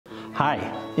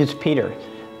Hi, it's Peter.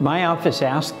 My office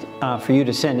asked for you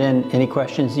to send in any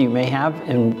questions you may have,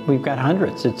 and we've got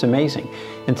hundreds. It's amazing.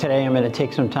 And today I'm going to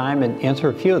take some time and answer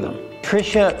a few of them.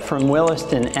 Tricia from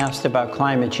Williston asked about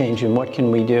climate change and what can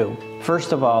we do.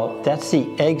 First of all, that's the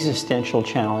existential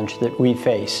challenge that we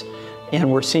face.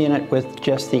 And we're seeing it with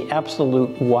just the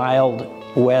absolute wild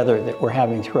weather that we're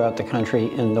having throughout the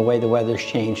country and the way the weather's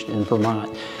changed in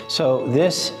Vermont. So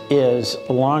this is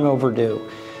long overdue.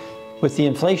 With the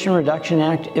Inflation Reduction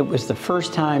Act, it was the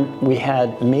first time we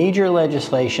had major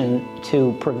legislation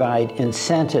to provide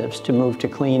incentives to move to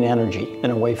clean energy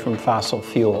and away from fossil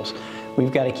fuels.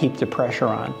 We've got to keep the pressure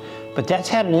on. But that's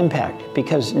had an impact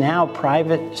because now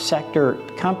private sector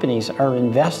companies are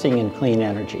investing in clean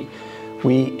energy.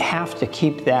 We have to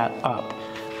keep that up.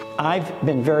 I've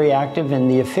been very active in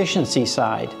the efficiency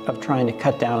side of trying to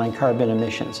cut down on carbon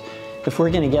emissions. If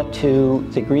we're going to get to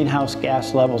the greenhouse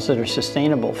gas levels that are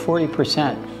sustainable,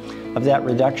 40% of that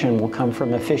reduction will come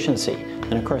from efficiency.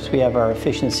 And of course, we have our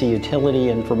efficiency utility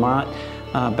in Vermont,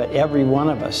 but every one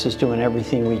of us is doing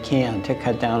everything we can to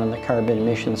cut down on the carbon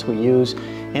emissions we use.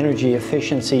 Energy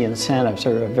efficiency incentives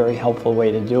are a very helpful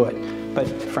way to do it. But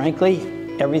frankly,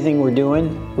 everything we're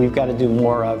doing, we've got to do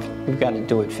more of. We've got to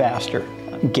do it faster.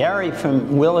 Gary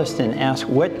from Williston asked,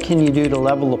 what can you do to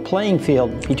level the playing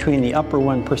field between the upper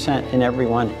 1% and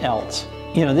everyone else?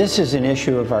 You know, this is an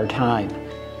issue of our time.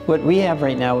 What we have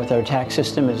right now with our tax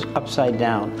system is upside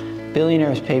down.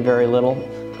 Billionaires pay very little,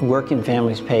 working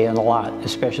families pay a lot,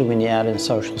 especially when you add in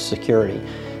Social Security.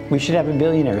 We should have a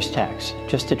billionaire's tax,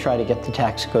 just to try to get the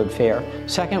tax code fair.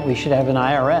 Second, we should have an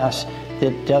IRS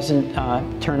that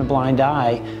doesn't turn a blind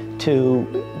eye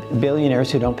to billionaires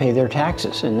who don't pay their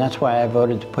taxes. And that's why I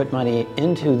voted to put money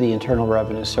into the Internal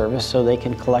Revenue Service so they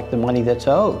can collect the money that's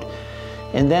owed.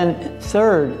 And then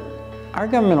third, our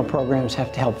governmental programs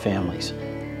have to help families.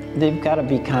 They've got to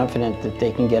be confident that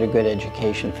they can get a good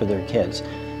education for their kids,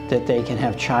 that they can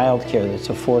have child care that's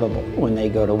affordable when they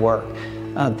go to work,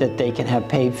 that they can have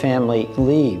paid family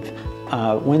leave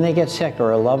when they get sick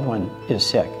or a loved one is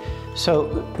sick.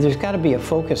 So there's got to be a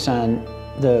focus on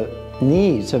the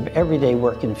needs of everyday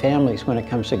working families when it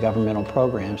comes to governmental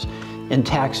programs. And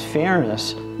tax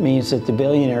fairness means that the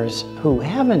billionaires who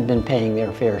haven't been paying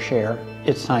their fair share,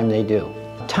 it's time they do.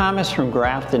 Thomas from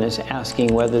Grafton is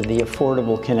asking whether the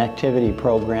Affordable Connectivity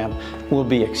Program will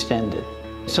be extended.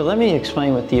 So let me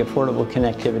explain what the Affordable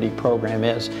Connectivity Program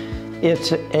is.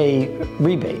 It's a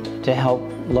rebate to help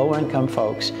low-income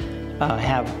folks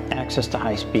have access to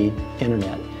high-speed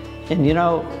internet. And you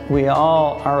know, we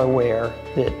all are aware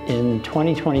that in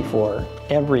 2024,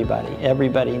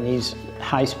 everybody needs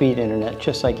high-speed internet,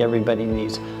 just like everybody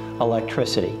needs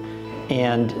electricity.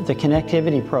 And the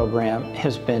connectivity program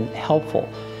has been helpful.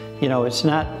 You know, it's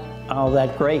not all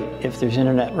that great if there's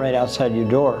internet right outside your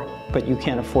door, but you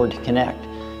can't afford to connect.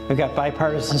 We've got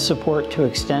bipartisan support to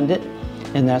extend it,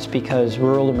 and that's because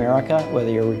rural America, whether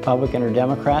you're Republican or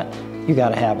Democrat, you got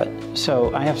to have it.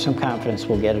 So I have some confidence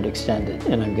we'll get it extended,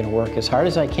 and I'm going to work as hard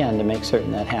as I can to make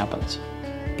certain that happens.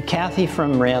 Kathy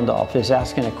from Randolph is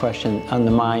asking a question on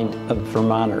the mind of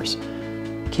Vermonters.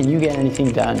 Can you get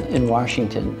anything done in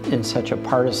Washington in such a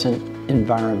partisan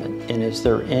environment, and is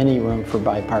there any room for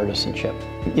bipartisanship?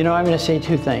 You know, I'm going to say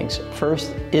two things.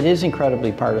 First, it is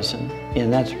incredibly partisan,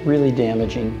 and that's really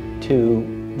damaging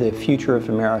to the future of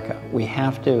America. We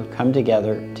have to come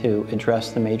together to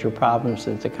address the major problems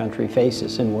that the country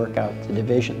faces and work out the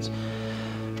divisions.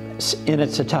 And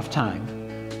it's a tough time.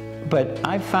 But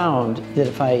I've found that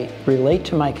if I relate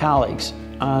to my colleagues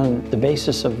on the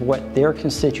basis of what their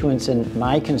constituents and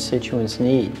my constituents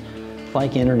need,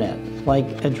 like internet,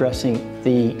 like addressing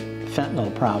the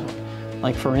fentanyl problem.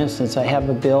 Like, for instance, I have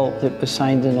a bill that was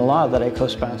signed into law that I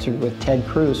co-sponsored with Ted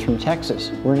Cruz from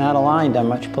Texas. We're not aligned on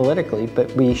much politically,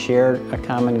 but we share a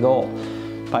common goal.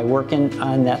 By working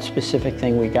on that specific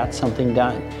thing, we got something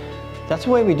done. That's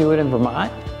the way we do it in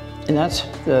Vermont, and that's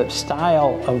the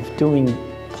style of doing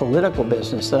political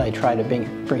business that I try to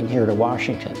bring here to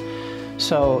Washington.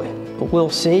 So we'll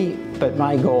see, but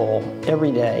my goal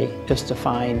every day is to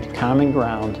find common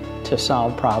ground to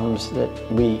solve problems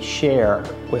that we share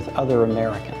with other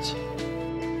Americans.